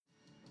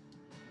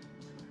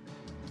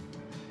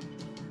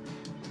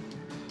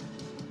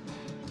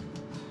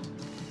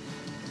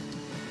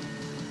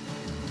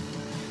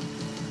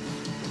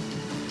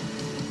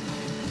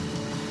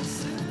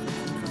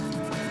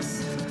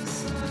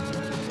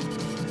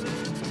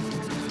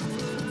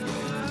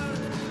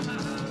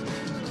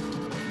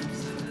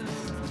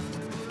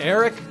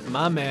Eric,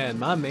 my man,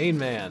 my main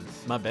man,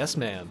 my best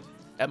man,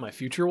 at my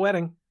future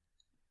wedding.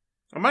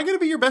 Am I going to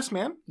be your best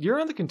man?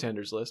 You're on the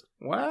contenders list.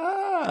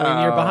 Wow. I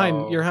mean,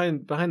 you're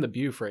behind the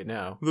Buf right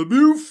now. The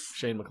Buf.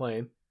 Shane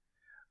McClain.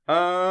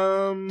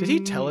 Did he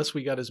tell us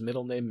we got his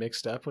middle name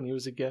mixed up when he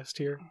was a guest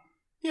here?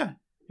 Yeah.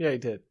 Yeah, he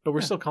did. But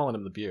we're still calling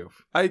him the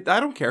Buf. I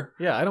don't care.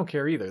 Yeah, I don't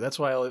care either. That's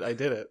why I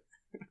did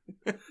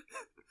it.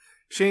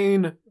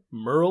 Shane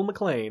Merle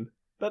McClain.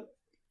 But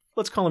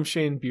let's call him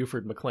Shane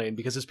Buford McClain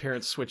because his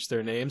parents switched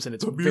their names and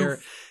it's very...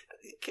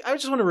 I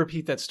just want to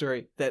repeat that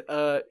story,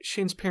 that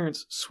Shane's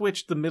parents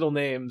switched the middle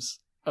names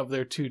of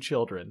their two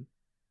children.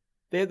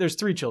 There's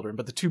three children,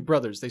 but the two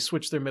brothers, they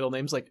switched their middle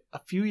names like a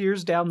few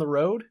years down the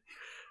road.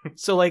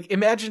 So, like,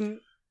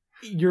 imagine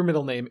your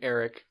middle name,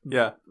 Eric.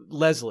 Yeah.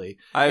 Leslie.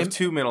 I have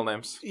two middle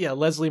names. Yeah,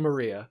 Leslie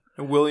Maria.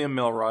 William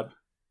Milrod.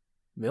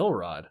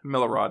 Milrod?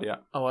 Milrod, yeah.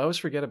 Oh, I always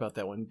forget about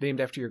that one.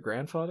 Named after your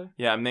grandfather?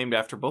 Yeah, I'm named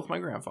after both my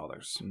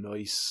grandfathers.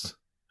 Nice.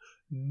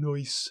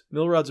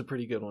 Milrod's a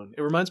pretty good one.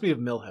 It reminds me of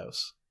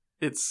Milhouse.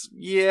 It's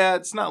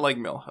not like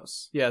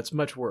Milhouse. Yeah, it's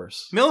much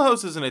worse.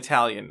 Milhouse is an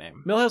Italian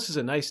name. Milhouse is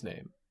a nice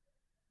name.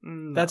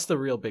 No. That's the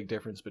real big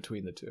difference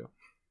between the two.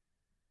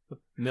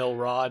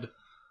 Milrod.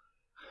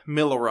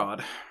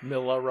 Milrod.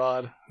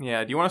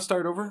 Yeah, do you want to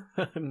start over?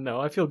 No,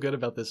 I feel good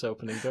about this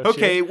opening, don't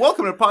Okay, you?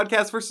 welcome to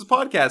Podcast versus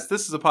Podcast.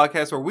 This is a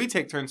podcast where we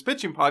take turns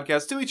pitching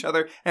podcasts to each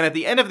other, and at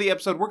the end of the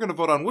episode, we're going to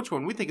vote on which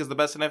one we think is the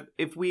best, and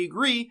if we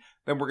agree,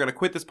 then we're going to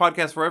quit this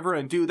podcast forever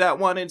and do that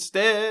one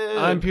instead.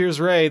 I'm Piers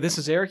Ray. This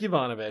is Eric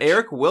Ivanovich.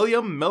 Eric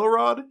William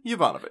Milrod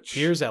Ivanovich.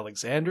 Piers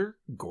Alexander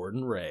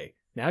Gordon Ray.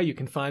 Now you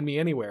can find me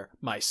anywhere.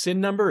 My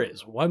SIN number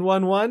is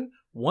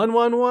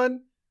 111-111-211.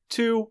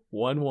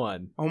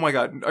 Oh my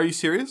god, are you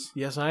serious?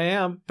 Yes, I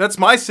am. That's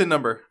my SIN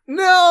number.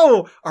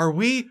 No! Are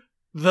we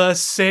the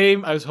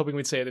same? I was hoping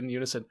we'd say it in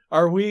unison.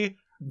 Are we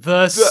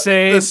the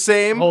same? The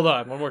same? Hold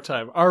on, one more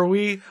time. Are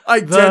we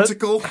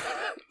identical?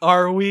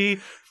 Are we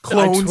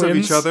clones twins? of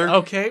each other?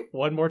 Okay,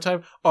 one more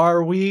time.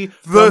 Are we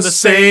the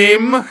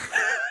same?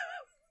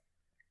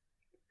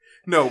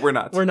 No, we're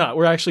not. We're not.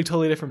 We're actually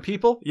totally different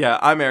people. Yeah,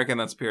 I'm Eric and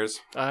that's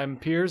Piers. I'm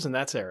Piers and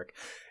that's Eric.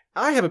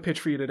 I have a pitch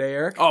for you today,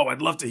 Eric. Oh,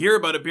 I'd love to hear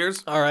about it,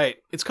 Piers. All right.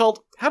 It's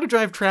called How to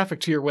Drive Traffic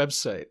to Your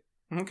Website.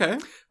 Okay.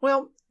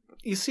 Well,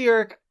 you see,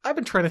 Eric, I've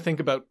been trying to think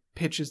about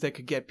pitches that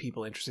could get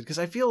people interested because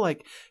I feel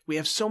like we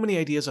have so many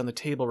ideas on the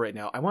table right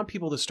now. I want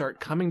people to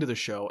start coming to the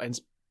show and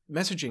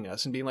messaging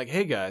us and being like,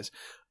 hey, guys,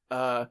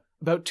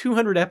 about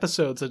 200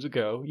 episodes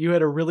ago, you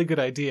had a really good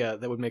idea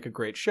that would make a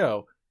great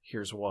show.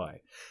 Here's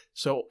why.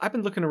 So I've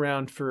been looking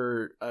around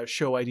for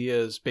show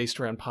ideas based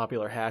around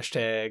popular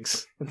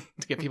hashtags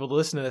to get people to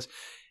listen to this.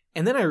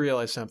 And then I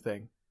realized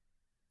something.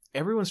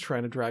 Everyone's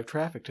trying to drive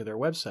traffic to their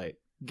website.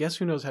 Guess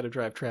who knows how to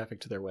drive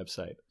traffic to their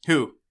website?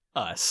 Who?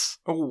 Us.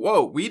 Oh,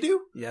 whoa, we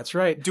do? Yeah, that's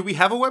right. Do we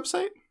have a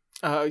website?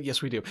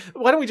 Yes, we do.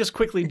 Why don't we just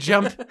quickly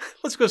jump?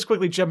 Let's just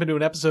quickly jump into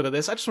an episode of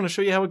this. I just want to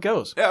show you how it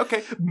goes. Yeah,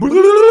 okay.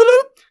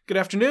 Good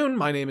afternoon.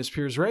 My name is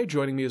Piers Ray.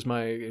 Joining me is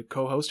my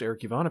co-host,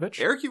 Eric Ivanovich.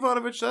 Eric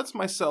Ivanovich, that's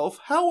myself.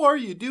 How are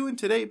you doing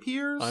today,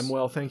 Piers? I'm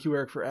well, thank you,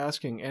 Eric, for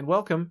asking. And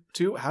welcome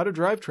to How to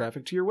Drive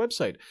Traffic to Your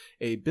Website,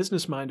 a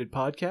business-minded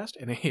podcast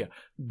and a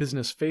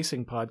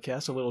business-facing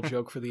podcast, a little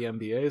joke for the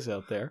MBAs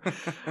out there.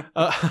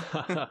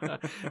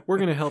 We're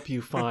going to help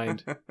you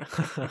find...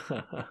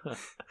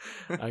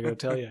 I got to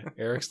tell you,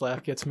 Eric's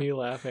laugh gets me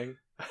laughing.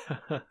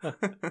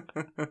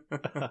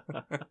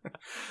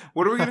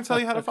 What are we going to tell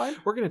you how to find?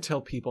 We're going to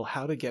tell people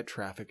how to get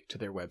traffic to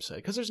their website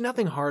because there's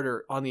nothing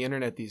harder on the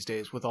internet these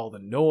days with all the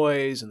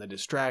noise and the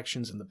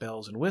distractions and the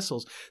bells and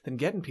whistles than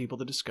getting people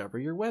to discover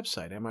your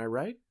website. Am I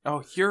right?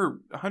 Oh, you're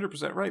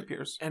 100% right,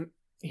 Piers. And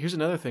here's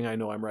another thing I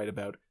know I'm right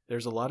about.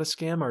 There's a lot of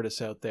scam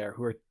artists out there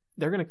who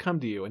they're going to come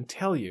to you and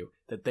tell you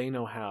that they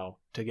know how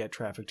to get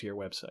traffic to your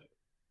website.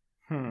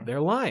 They're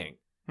lying.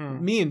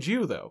 Me and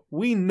you, though,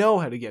 we know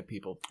how to get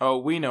people. Oh,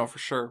 we know for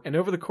sure. And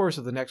over the course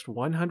of the next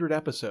 100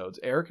 episodes,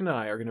 Eric and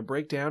I are going to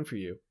break down for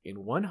you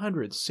in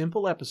 100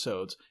 simple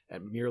episodes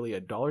at merely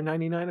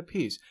 $1.99 a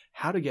piece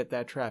how to get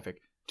that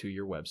traffic to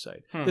your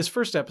website. This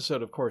first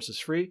episode, of course, is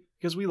free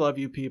because we love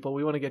you people.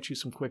 We want to get you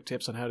some quick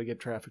tips on how to get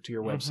traffic to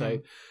your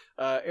website.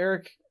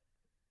 Eric,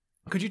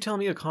 could you tell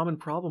me a common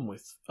problem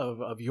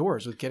of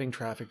yours with getting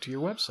traffic to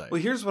your website?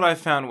 Well, here's what I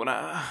found when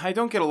I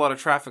don't get a lot of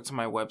traffic to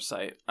my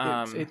website.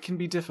 It can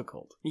be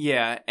difficult.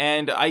 Yeah,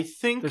 and I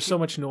think there's so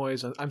much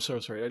noise. I'm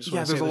so sorry. I just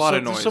want to say there's a lot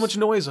of noise. There's so much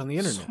noise on the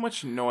internet. So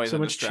much noise. So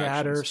and much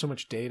chatter. So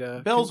much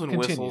data. Bells and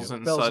whistles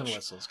and bells such. And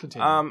whistles.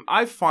 Continue.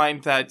 I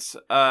find that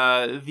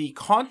the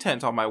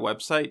content on my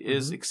website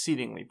is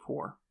exceedingly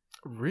poor.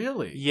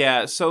 Really?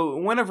 Yeah, so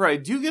whenever I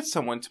do get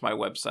someone to my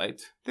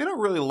website, they don't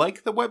really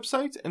like the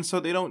website, and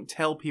so they don't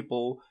tell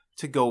people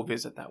to go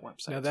visit that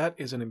website. Now that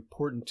is an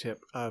important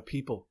tip.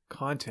 People,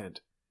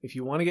 content. If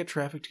you want to get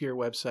traffic to your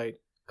website,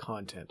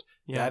 content.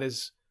 Yeah.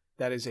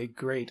 That is a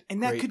great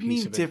And that great could piece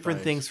mean of different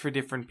advice. things for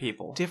different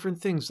people. Different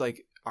things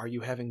like, are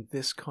you having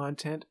this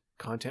content?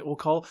 We'll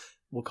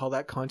call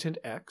that content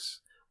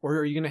X, or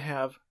are you going to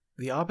have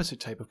the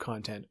opposite type of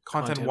content?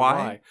 Content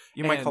Y?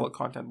 You might call it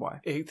content Y.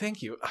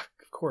 Thank you.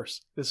 Of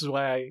course. This is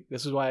why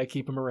I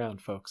keep them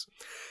around, folks.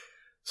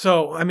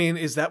 So, I mean,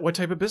 is that what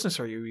type of business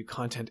are you? Are you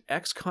content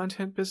X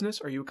content business?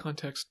 Are you a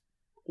context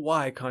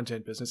Y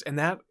content business? And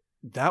that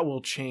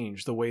will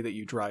change the way that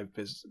you drive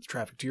business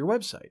traffic to your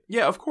website.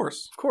 Yeah, of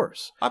course. Of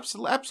course.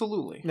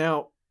 Absolutely.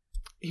 Now,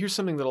 here's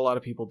something that a lot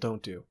of people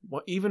don't do.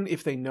 Well, even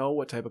if they know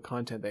what type of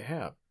content they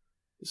have,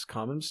 this is a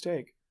common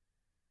mistake.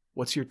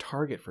 What's your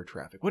target for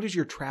traffic? What is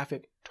your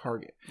traffic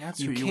target?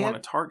 That's who you want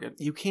to target.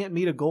 You can't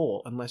meet a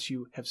goal unless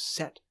you have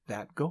set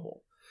that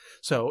goal.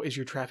 So is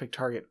your traffic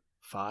target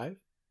 5,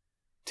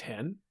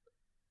 10,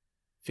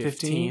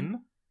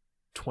 15,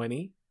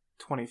 20,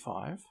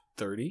 25,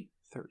 30,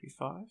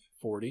 35,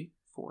 40,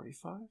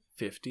 45,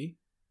 50?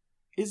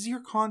 Is your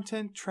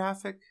content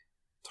traffic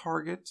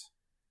target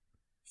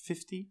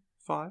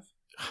 55?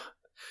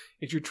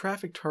 Is your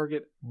traffic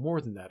target more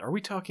than that? Are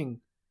we talking,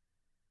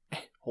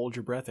 hold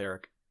your breath,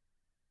 Eric,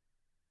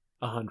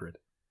 100?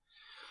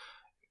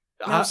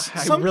 Now,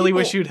 I really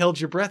wish you'd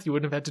held your breath. You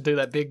wouldn't have had to do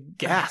that big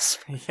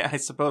gasp. Yeah, I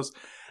suppose.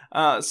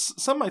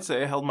 Some might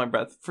say I held my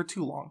breath for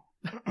too long.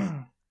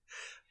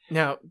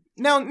 Now,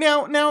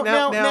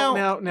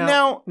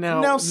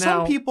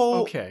 some people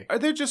okay.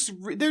 they're just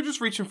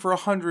reaching for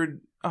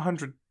 100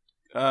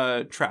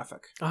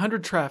 traffic.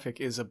 100 traffic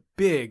is a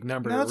big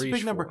number to reach That's a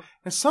big number. for.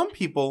 And some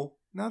people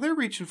now they're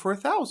reaching for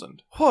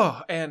 1,000.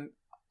 Whoa, and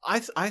I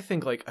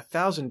think like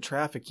 1,000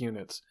 traffic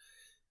units.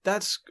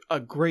 That's a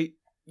great.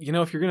 You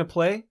know, if you're gonna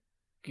play,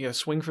 you gotta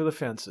swing for the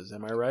fences.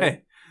 Am I right?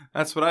 Hey,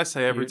 that's what I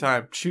say every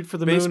time. Shoot for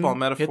the Baseball moon.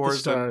 metaphors hit the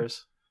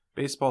stars.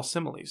 Baseball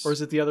similes. Or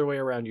is it the other way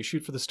around? You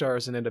shoot for the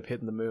stars and end up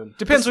hitting the moon.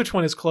 Depends which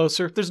one is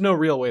closer. There's no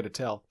real way to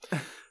tell.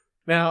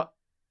 Now,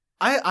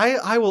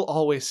 I will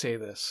always say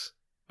this,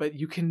 but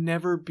you can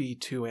never be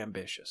too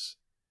ambitious.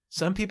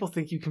 Some people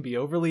think you can be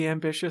overly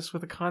ambitious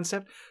with a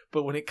concept,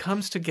 but when it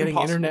comes to getting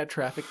internet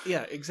traffic,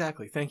 yeah,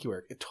 exactly. Thank you,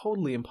 Eric. It's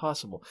totally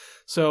impossible.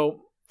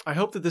 So I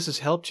hope that this has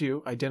helped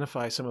you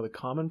identify some of the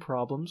common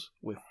problems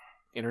with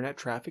internet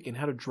traffic and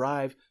how to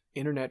drive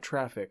internet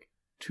traffic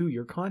to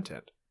your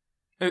content.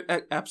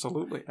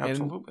 Absolutely.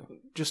 And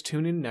just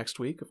tune in next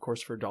week, of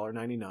course, for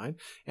 $1.99,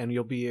 and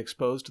you'll be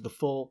exposed to the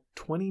full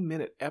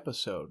 20-minute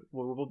episode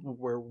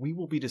where we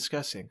will be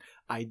discussing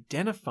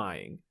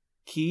identifying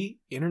key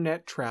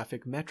internet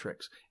traffic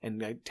metrics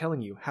and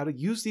telling you how to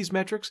use these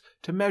metrics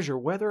to measure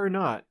whether or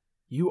not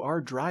you are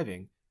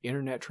driving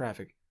internet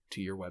traffic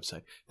to your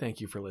website.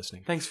 Thank you for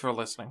listening. Thanks for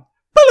listening.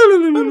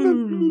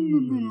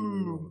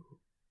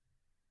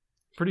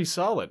 Pretty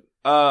solid.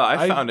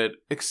 I found it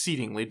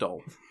exceedingly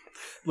dull.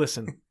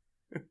 Listen,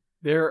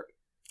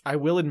 I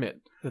will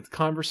admit that the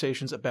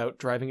conversations about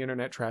driving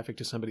internet traffic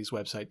to somebody's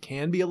website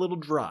can be a little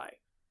dry.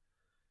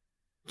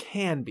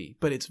 Can be,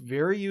 but it's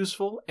very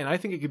useful, and I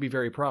think it could be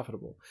very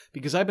profitable.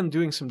 Because I've been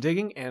doing some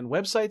digging, and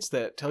websites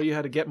that tell you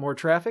how to get more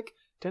traffic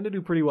tend to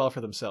do pretty well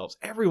for themselves.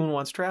 Everyone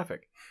wants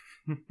traffic.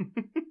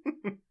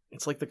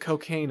 It's like the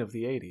cocaine of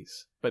the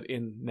 80s, but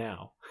in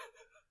now.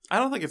 I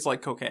don't think it's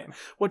like cocaine.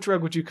 What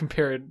drug would you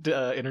compare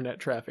internet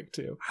traffic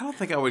to? I don't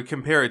think I would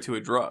compare it to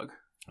a drug.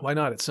 Why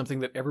not? It's something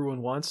that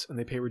everyone wants, and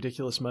they pay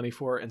ridiculous money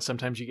for, and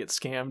sometimes you get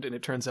scammed, and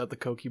it turns out the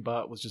coke you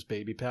bought was just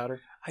baby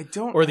powder.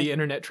 Or the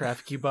internet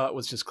traffic you bought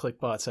was just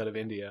clickbots out of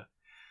India.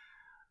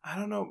 I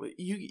don't know.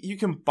 You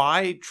can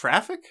buy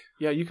traffic?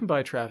 Yeah, you can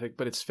buy traffic,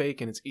 but it's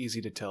fake, and it's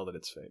easy to tell that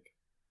it's fake.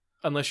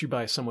 Unless you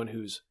buy someone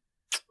who's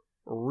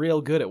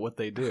real good at what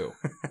they do.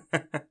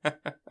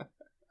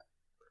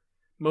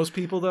 Most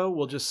people, though,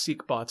 will just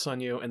seek bots on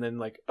you, and then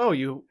like, oh,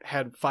 you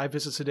had 5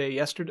 visits a day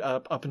yesterday,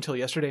 up until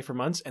yesterday for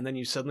months, and then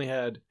you suddenly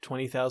had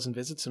 20,000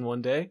 visits in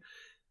one day.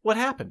 What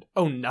happened?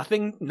 Oh,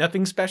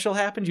 nothing special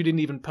happened? You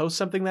didn't even post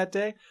something that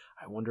day?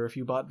 I wonder if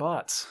you bought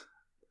bots.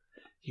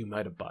 You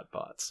might have bought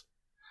bots.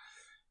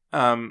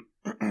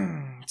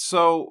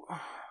 So,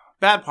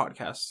 bad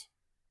podcast.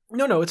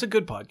 No, it's a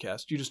good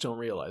podcast. You just don't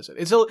realize it.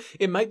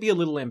 It might be a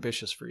little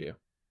ambitious for you.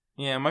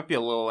 Yeah, it might be a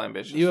little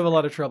ambitious. You have a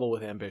lot of trouble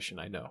with ambition,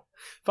 I know.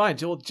 Fine,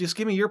 well, just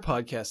give me your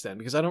podcast then,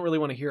 because I don't really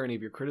want to hear any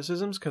of your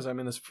criticisms, because I'm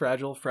in this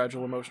fragile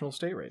emotional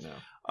state right now.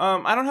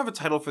 I don't have a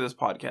title for this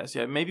podcast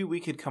yet. Maybe we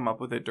could come up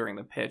with it during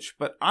the pitch,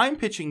 but I'm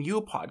pitching you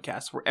a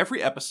podcast where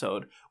every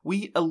episode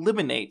we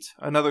eliminate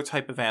another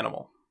type of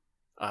animal.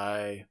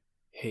 I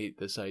hate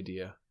this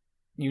idea.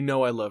 You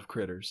know I love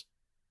critters.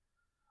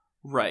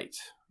 Right,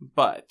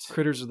 but...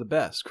 Critters are the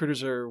best.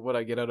 Critters are what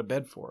I get out of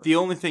bed for. The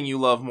only thing you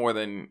love more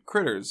than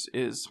critters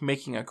is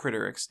making a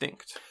critter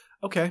extinct.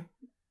 Okay.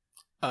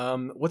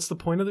 What's the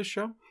point of this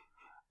show?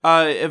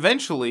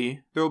 Eventually,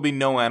 there will be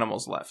no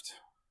animals left.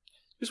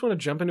 You just want to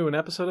jump into an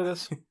episode of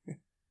this?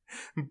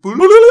 Hey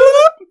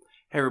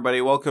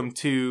everybody, welcome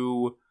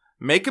to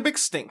Make 'em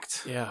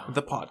Extinct,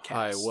 the podcast.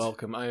 Hi,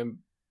 welcome.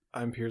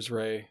 I'm Piers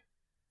Ray.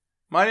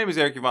 My name is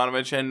Eric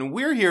Ivanovich, and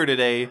we're here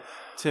today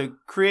to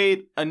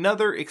create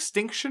another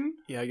extinction.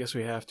 Yeah, I guess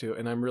we have to,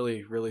 and I'm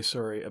really, really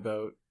sorry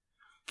about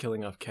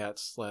killing off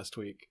cats last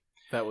week.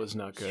 That was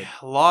not good. Yeah,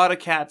 a lot of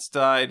cats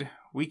died.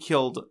 We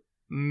killed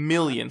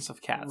millions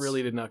of cats.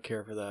 Really did not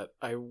care for that.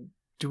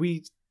 Do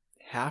we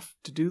have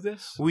to do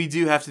this? We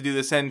do have to do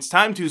this, and it's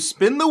time to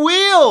spin the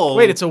wheel!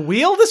 Wait, it's a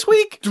wheel this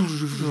week?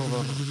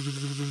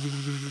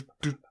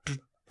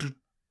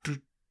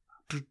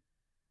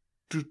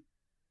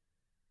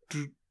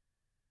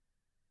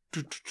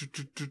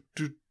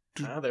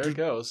 There it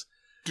goes.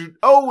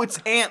 Oh, it's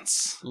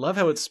ants! Love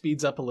how it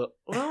speeds up a little.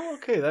 Well,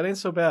 okay, that ain't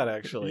so bad,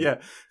 actually. Yeah,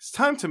 it's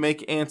time to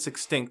make ants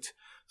extinct.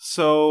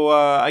 So,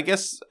 I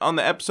guess on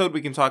the episode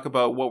we can talk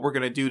about what we're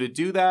going to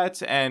do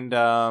that, and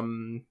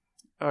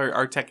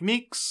our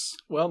techniques.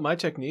 Well, my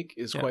technique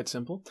is Yeah. quite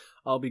simple.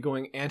 I'll be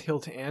going anthill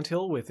to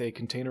anthill with a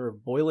container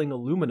of boiling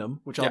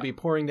aluminum, which I'll Yeah. be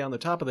pouring down the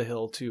top of the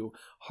hill to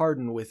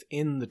harden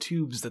within the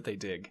tubes that they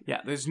dig.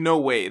 Yeah, there's no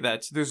way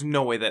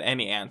that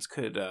any ants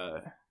could...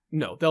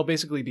 No, they'll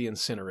basically be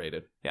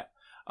incinerated.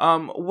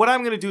 What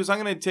I'm going to do is I'm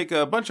going to take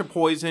a bunch of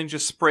poison,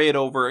 just spray it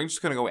over. I'm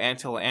just going to go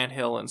anthill to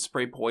anthill and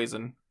spray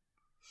poison.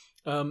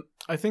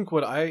 I think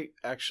what I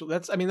actually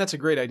that's a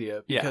great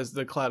idea Yeah. because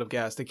the cloud of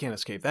gas, they can't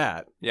escape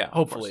that. Yeah, of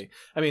Hopefully.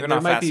 I mean, They're there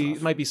not might fast be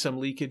enough. might be some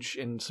leakage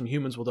and some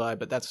humans will die,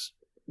 but that's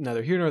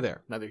neither here nor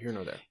there. Neither here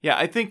nor there. Yeah,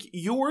 I think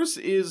yours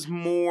is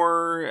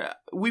more...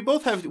 We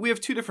have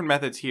two different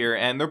methods here,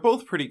 and they're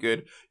both pretty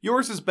good.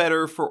 Yours is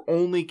better for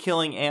only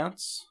killing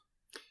ants,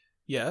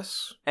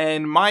 Yes.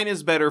 and mine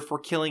is better for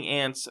killing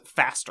ants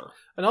faster.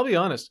 And I'll be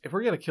honest, if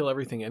we're going to kill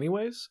everything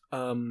anyways,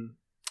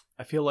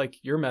 I feel like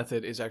your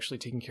method is actually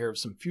taking care of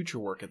some future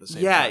work at the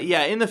same time.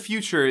 Yeah, in the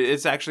future,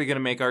 it's actually going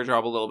to make our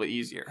job a little bit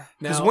easier.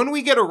 Because Now- when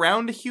we get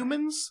around to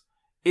humans,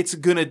 it's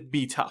going to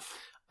be tough.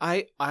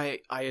 I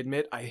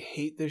admit I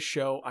hate this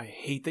show. I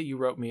hate that you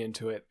wrote me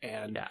into it,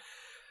 and Yeah.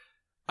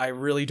 I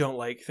really don't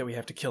like that we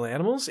have to kill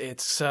animals.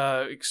 It's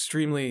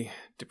extremely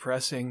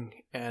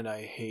depressing, and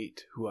I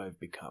hate who I've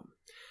become.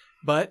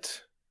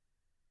 But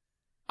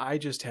I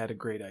just had a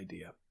great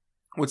idea.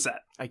 What's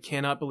that? I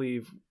cannot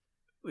believe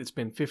it's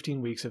been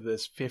 15 weeks of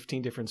this,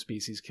 15 different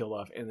species killed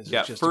off, and this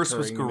Yeah, is just first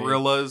was occurring to me.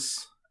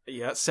 gorillas.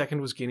 Yeah,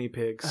 second was guinea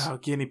pigs. Oh,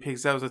 guinea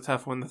pigs, that was a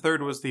tough one. The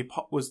third was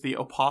the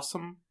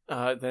opossum.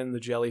 Then the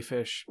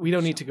jellyfish. We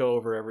don't need to go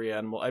over every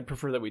animal. I'd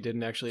prefer that we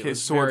didn't actually. It Okay,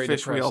 was very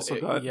swordfish we depressing. also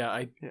got.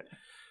 Yeah. Yeah.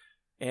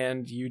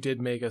 And you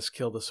did make us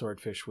kill the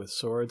swordfish with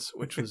swords,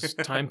 which was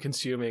time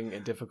consuming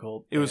and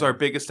difficult. It was and our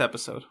biggest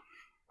episode.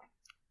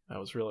 That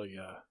was really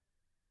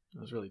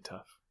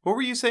tough. What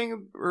were you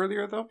saying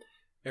earlier, though?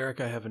 Eric,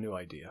 I have a new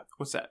idea.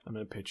 What's that? I'm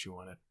going to pitch you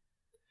on it.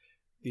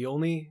 The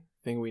only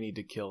thing we need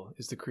to kill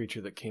is the creature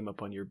that came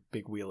up on your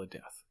big wheel of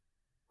death.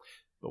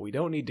 But we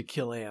don't need to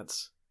kill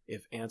ants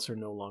if ants are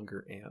no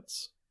longer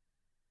ants.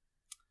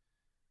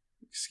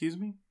 Excuse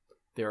me?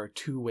 There are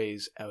two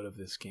ways out of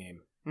this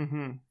game.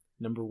 Mm-hmm.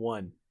 Number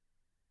one,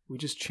 we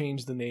just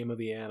change the name of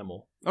the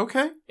animal.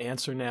 Okay.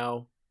 Ants are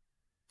now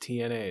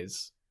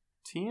TNAs.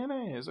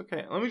 TNAs.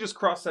 Okay. Let me just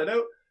cross that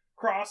out.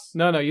 Cross.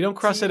 No, you don't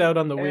cross it out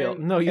on the wheel.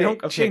 No, you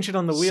don't change it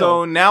on the wheel.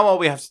 So now all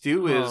we have to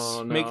do is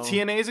Oh, no. make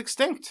TNAs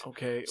extinct.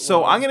 Okay.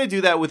 So well, I'm going to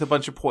do that with a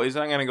bunch of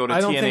poison. I'm going to go to I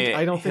don't TNA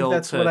think Hill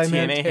that's to what I TNA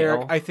meant, Eric.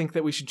 Hill. I think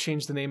that we should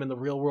change the name in the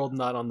real world,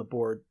 not on the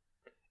board.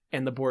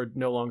 And the board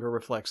no longer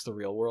reflects the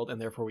real world, and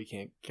therefore we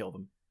can't kill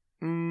them.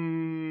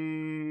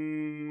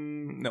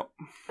 No.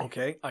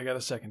 Okay, I got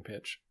a second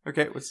pitch.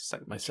 Okay, what's the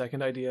second? My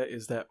second idea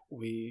is that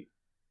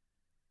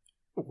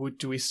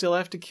do we still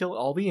have to kill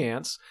all the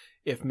ants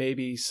if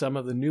maybe some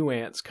of the new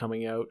ants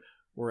coming out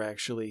were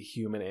actually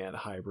human ant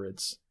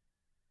hybrids?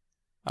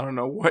 I don't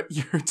know what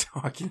you're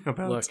talking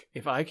about. Look,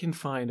 if I can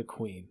find a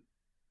queen,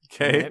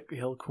 an Okay. ant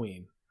hill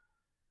queen,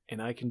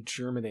 and I can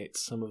germinate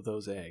some of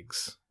those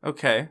eggs,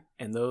 Okay.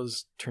 and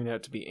those turn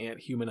out to be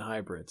ant-human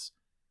hybrids,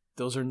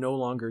 those are no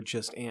longer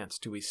just ants.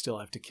 Do we still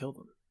have to kill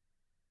them?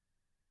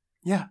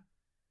 Yeah.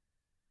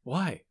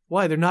 Why?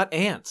 They're not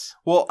ants.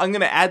 Well, I'm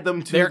going to add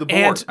them to They're the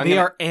board. They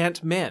are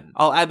ant men.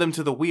 I'll add them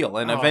to the wheel,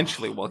 and Oh,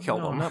 eventually we'll kill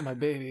no, them. Not my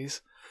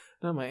babies.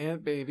 Not my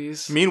ant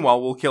babies.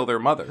 Meanwhile, we'll kill their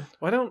mother.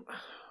 Why don't...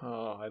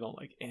 Oh, I don't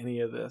like any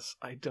of this.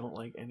 I don't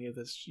like any of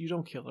this. You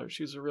don't kill her.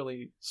 She's a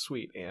really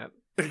sweet ant.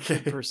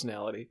 Good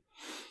personality.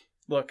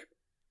 Look,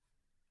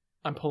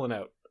 I'm pulling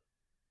out.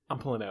 I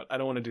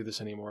don't want to do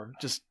this anymore.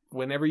 Just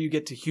whenever you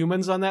get to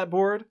humans on that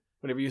board,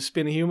 whenever you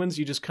spin humans,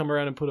 you just come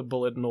around and put a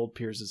bullet in old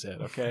Pierce's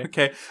head, okay?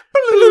 Okay.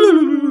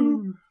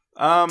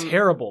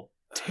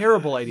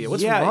 Terrible idea.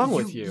 What's wrong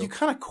with you? You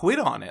kind of quit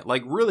on it,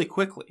 like, really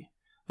quickly.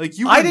 Like,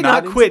 you I were did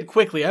not quit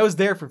quickly. I was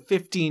there for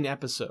 15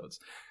 episodes.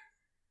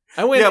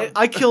 I went. Yeah.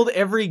 I killed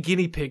every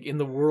guinea pig in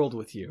the world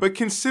with you. But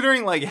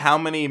considering, like, how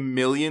many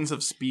millions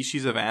of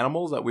species of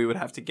animals that we would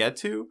have to get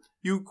to,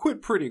 you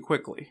quit pretty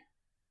quickly.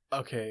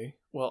 Okay.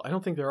 Well, I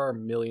don't think there are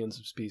millions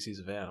of species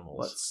of animals.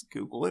 Let's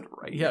Google it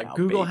right Yeah, now,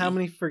 Google baby. how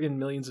many friggin'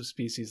 millions of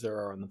species there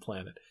are on the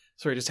planet.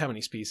 Sorry, just how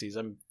many species.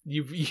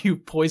 You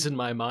poisoned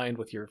my mind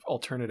with your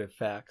alternative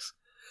facts.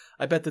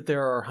 I bet that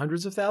there are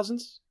hundreds of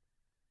thousands.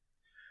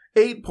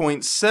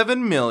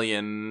 8.7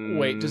 million.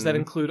 Wait, does that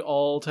include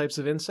all types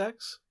of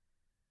insects?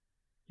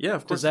 Yeah,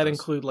 of course. Does that it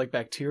include like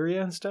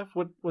bacteria and stuff?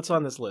 What's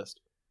on this list?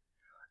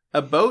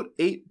 About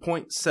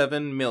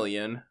 8.7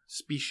 million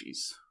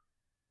species.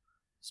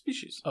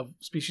 Of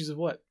species of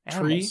what?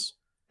 Animals.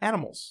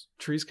 animals.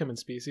 Trees come in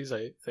species,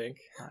 I think.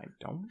 I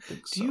don't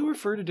think so. Do you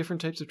refer to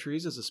different types of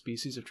trees as a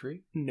species of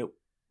tree? Nope.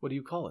 What do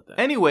you call it then?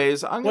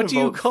 Anyways, I'm going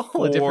to vote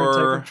call a different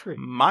type of for tree?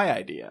 my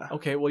idea.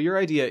 Okay, well, your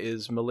idea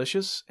is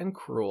malicious and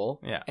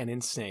cruel Yeah. and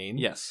insane.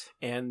 Yes.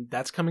 And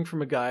that's coming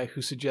from a guy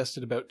who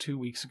suggested about 2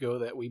 weeks ago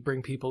that we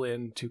bring people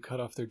in to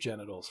cut off their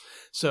genitals.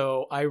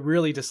 So I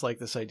really dislike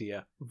this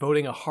idea.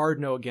 Voting a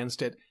hard no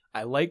against it.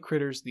 I like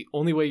critters. The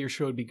only way your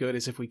show would be good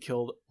is if we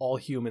killed all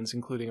humans,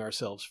 including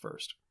ourselves,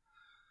 first.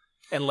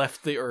 And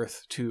left the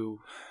earth to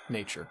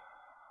nature.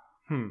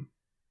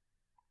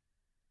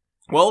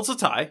 Well, it's a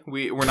tie.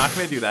 We're not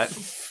going to do that.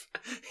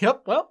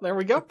 Yep, well, there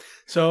we go.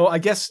 So I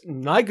guess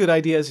my good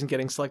idea isn't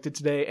getting selected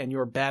today, and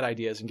your bad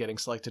idea isn't getting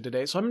selected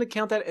today. So I'm going to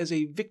count that as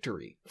a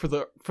victory for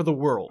the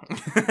world.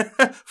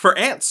 For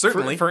ants,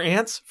 certainly. For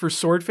ants, for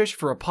swordfish,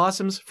 for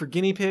opossums, for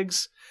guinea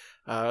pigs,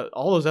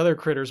 all those other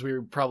critters we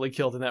probably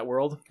killed in that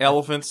world.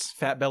 Elephants.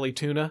 Fat belly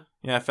tuna.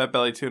 Yeah, fat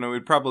belly tuna. We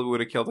probably would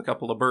have killed a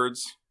couple of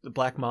birds. The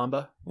black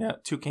mamba. Yeah,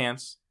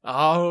 toucans.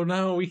 Oh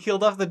no, we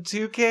killed off the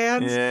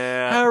toucans?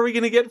 Yeah. How are we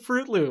going to get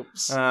Fruit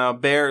Loops?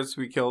 Bears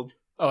we killed.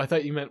 Oh, I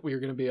thought you meant we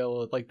were going to be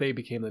able to, like, they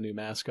became the new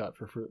mascot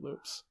for Fruit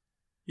Loops.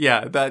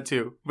 Yeah, that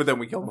too. But then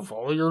we killed them.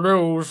 Follow your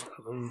nose.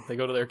 And they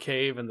go to their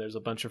cave and there's a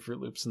bunch of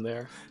Fruit Loops in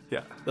there.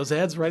 Yeah. Those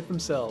ads write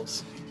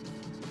themselves.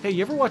 Hey,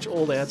 you ever watch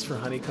old ads for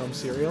Honeycomb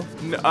cereal?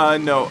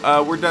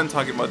 No. We're done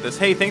talking about this.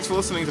 Hey, thanks for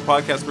listening to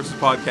Podcast versus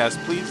Podcast.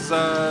 Please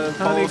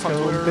follow us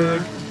on Twitter.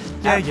 Big.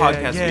 At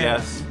Podcast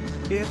VS.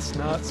 It's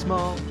not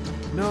small.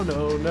 No,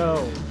 no,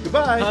 no.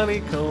 Goodbye.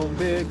 Honeycomb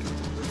big.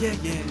 Yeah,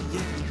 yeah,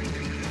 yeah.